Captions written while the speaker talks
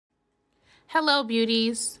Hello,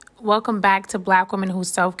 beauties. Welcome back to Black Women Who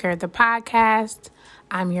Self-Care, the podcast.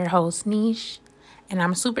 I'm your host, Niche, and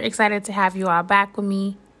I'm super excited to have you all back with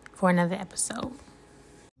me for another episode.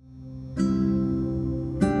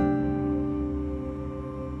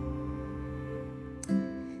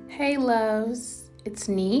 Hey, loves. It's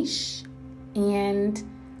Niche, and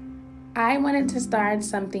I wanted to start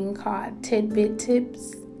something called Tidbit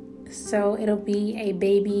Tips. So it'll be a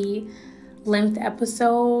baby length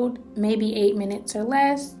episode, maybe 8 minutes or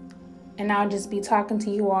less, and I'll just be talking to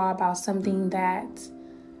you all about something that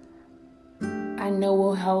I know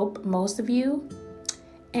will help most of you.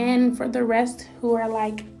 And for the rest who are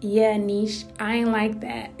like, yeah, Niche, I ain't like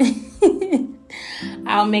that,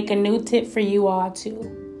 I'll make a new tip for you all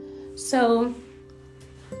too. So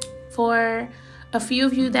for a few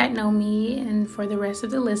of you that know me and for the rest of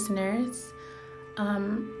the listeners,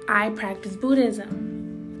 I practice Buddhism.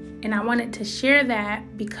 And I wanted to share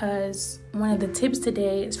that because one of the tips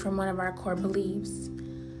today is from one of our core beliefs.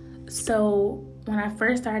 So when I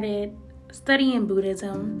first started studying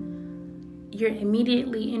Buddhism, you're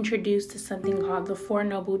immediately introduced to something called the Four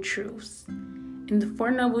Noble Truths. And the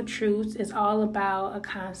Four Noble Truths is all about a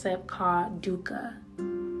concept called dukkha,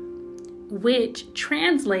 which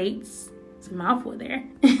translates, it's a mouthful there,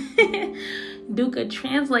 dukkha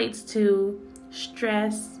translates to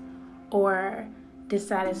stress or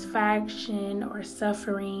dissatisfaction or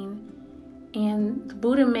suffering. And the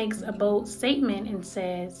Buddha makes a bold statement and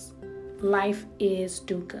says, life is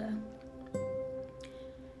dukkha.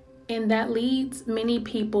 And that leads many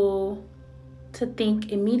people to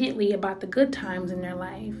think immediately about the good times in their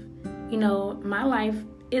life. You know, my life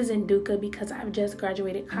isn't dukkha because I've just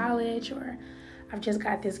graduated college, or I've just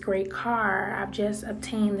got this great car, I've just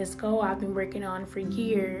obtained this goal I've been working on for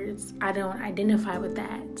years. I don't identify with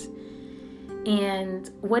that.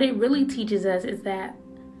 And what it really teaches us is that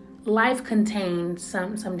life contains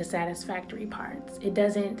some dissatisfactory parts. It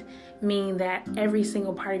doesn't mean that every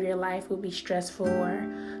single part of your life will be stressful or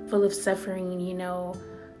full of suffering,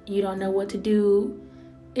 you don't know what to do.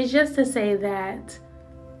 It's just to say that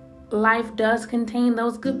life does contain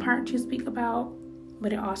those good parts you speak about,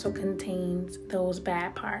 but it also contains those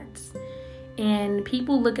bad parts. And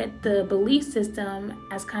people look at the belief system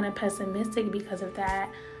as kind of pessimistic because of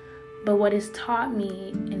that. But what it's taught me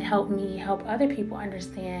and helped me help other people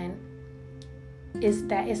understand is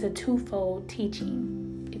that it's a twofold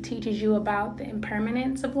teaching. It teaches you about the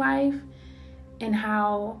impermanence of life and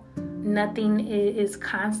how nothing is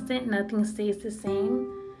constant, nothing stays the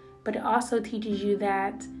same. But it also teaches you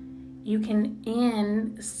that you can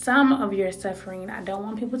end some of your suffering. I don't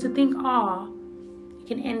want people to think all. You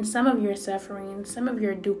can end some of your suffering, some of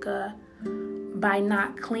your dukkha, by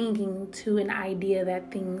not clinging to an idea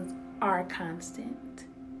that things are constant,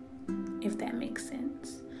 if that makes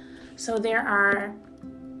sense. So there are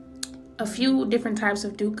a few different types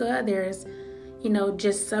of dukkha. There's,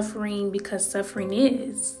 just suffering because suffering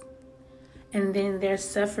is. And then there's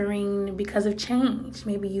suffering because of change.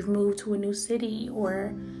 Maybe you've moved to a new city,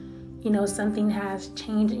 or, something has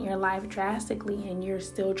changed in your life drastically and you're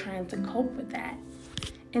still trying to cope with that.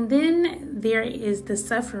 And then there is the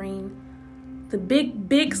suffering, the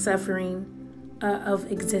big suffering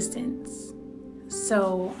of existence.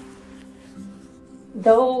 So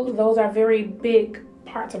those are very big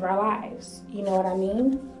parts of our lives. You know what I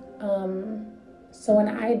mean? So an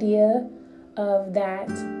idea of that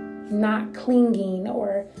not clinging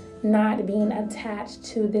or not being attached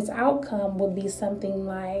to this outcome would be something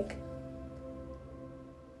like,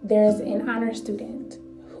 there's an honor student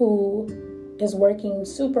who is working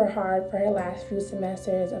super hard for her last few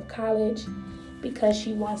semesters of college because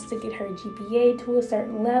she wants to get her GPA to a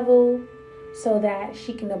certain level so that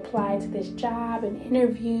she can apply to this job and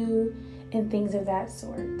interview and things of that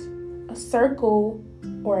sort. A circle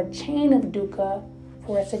or a chain of dukkha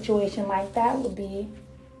for a situation like that would be,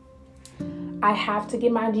 I have to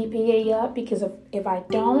get my GPA up because if I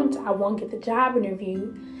don't, I won't get the job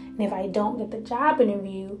interview. And if I don't get the job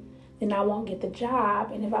interview, then I won't get the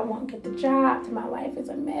job. And if I won't get the job, then my life is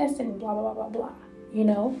a mess and blah, blah, blah, blah,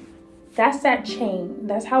 blah. That's that chain.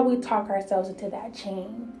 That's how we talk ourselves into that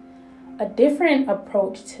chain. A different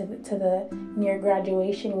approach to the near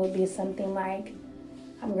graduation would be something like,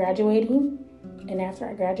 I'm graduating, and after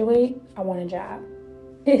I graduate, I want a job.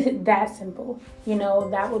 It's that simple.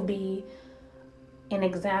 That would be an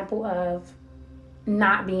example of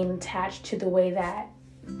not being attached to the way that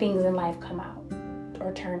things in life come out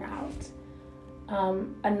or turn out.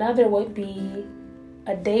 Another would be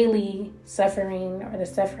a daily suffering or the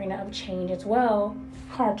suffering of change as well,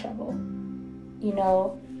 car trouble.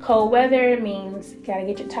 Cold weather means you gotta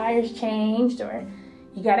get your tires changed, or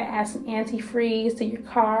you got to add some antifreeze to your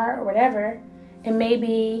car or whatever, and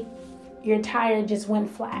maybe your tire just went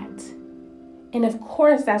flat. And of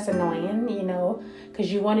course that's annoying,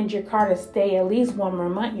 because you wanted your car to stay at least one more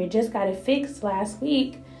month. You just got it fixed last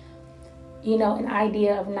week. An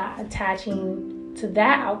idea of not attaching to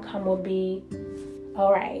that outcome would be,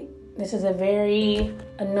 all right, this is a very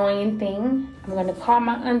annoying thing. I'm going to call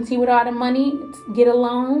my auntie with all the money, get a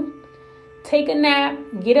loan, take a nap,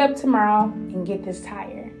 get up tomorrow, and get this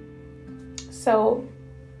tire. So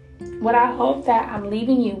what I hope that I'm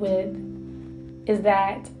leaving you with is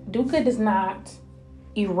that dukkha does not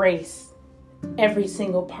erase every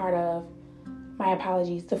single part of my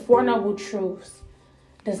apologies. The Four Noble Truths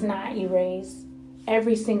does not erase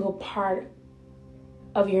every single part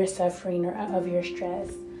of your suffering or of your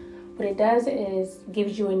stress. What it does is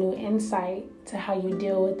gives you a new insight to how you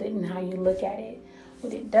deal with it and how you look at it.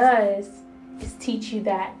 What it does is teach you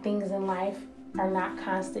that things in life are not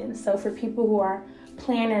constant. So for people who are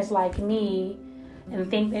planners like me and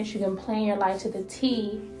think that you can plan your life to the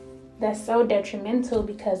T, that's so detrimental,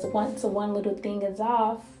 because once one little thing is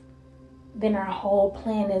off, then our whole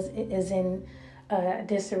plan is in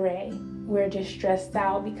disarray. We're just stressed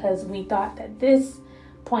out because we thought that this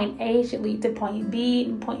point A should lead to point B,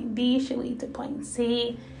 and point B should lead to point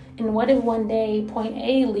C. And what if one day point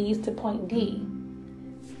A leads to point D?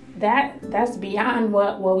 That's beyond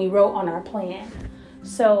what we wrote on our plan.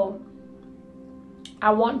 So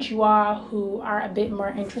I want you all who are a bit more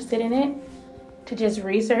interested in it to just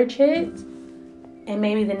research it. And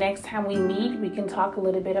maybe the next time we meet, we can talk a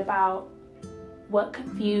little bit about what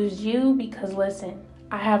confused you. Because listen,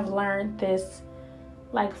 I have learned this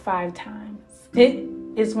like 5 times.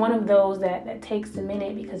 It's one of those that takes a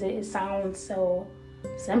minute because it sounds so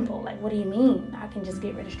simple. Like, what do you mean? I can just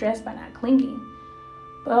get rid of stress by not clinging.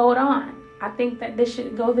 But hold on. I think that this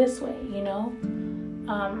should go this way,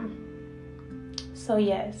 So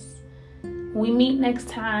yes, we meet next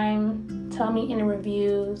time. Tell me in the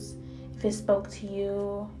reviews if it spoke to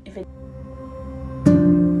you, if it